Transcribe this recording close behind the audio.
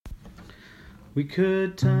We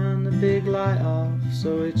could turn the big light off,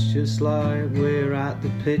 so it's just like we're at the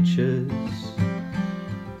pictures.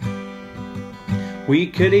 We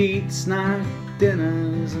could eat snack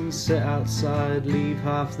dinners and sit outside, leave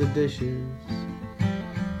half the dishes.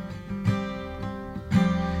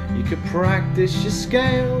 You could practice your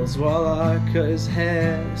scales while I cut his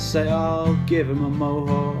hair, say I'll give him a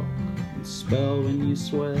mohawk and spell when you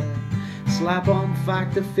swear. Slap on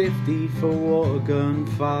factor 50 for water gun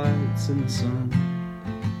fights in the sun.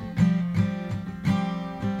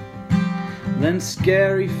 Then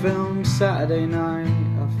scary film Saturday night,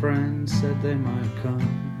 our friends said they might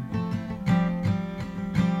come.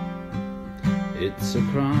 It's a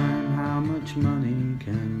crime how much money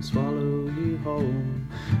can swallow you whole,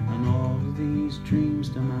 and all these dreams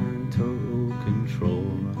demand total control.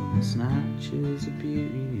 And the snatches of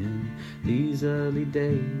beauty in these early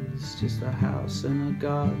days, just a house and a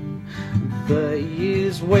garden and 30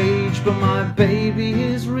 years wage. But my baby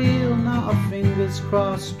is real, not a fingers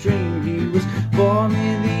crossed dream. He was born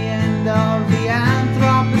near the end of the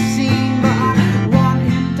Anthropocene, but I want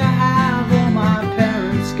him to have all my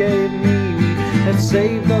parents gave me. Have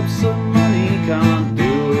saved up some money, can't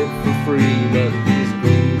do it for free, but these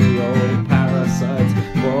greedy old parasites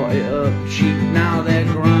bought it up cheap. Now they're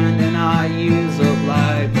grinding our years up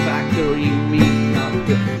like factory meat. Not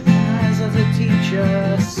the eyes of a teacher,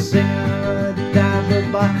 a singer, a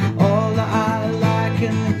dabber, by all that I like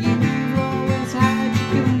and that you've always had.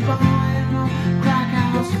 You can buy an old crack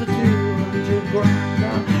house for 200 grand,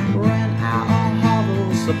 I'll rent out a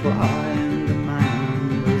hovel, supply and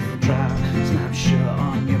demand with the trap. Snapshot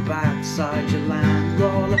on your backside, your land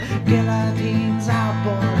roller, guillotines out,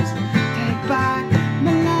 boys, take back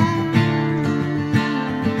my land.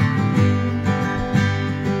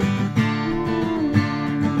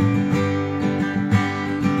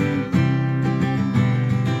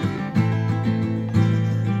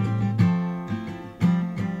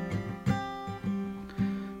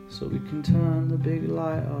 So we can turn the big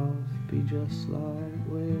light off, be just like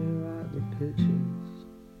we're at the pictures.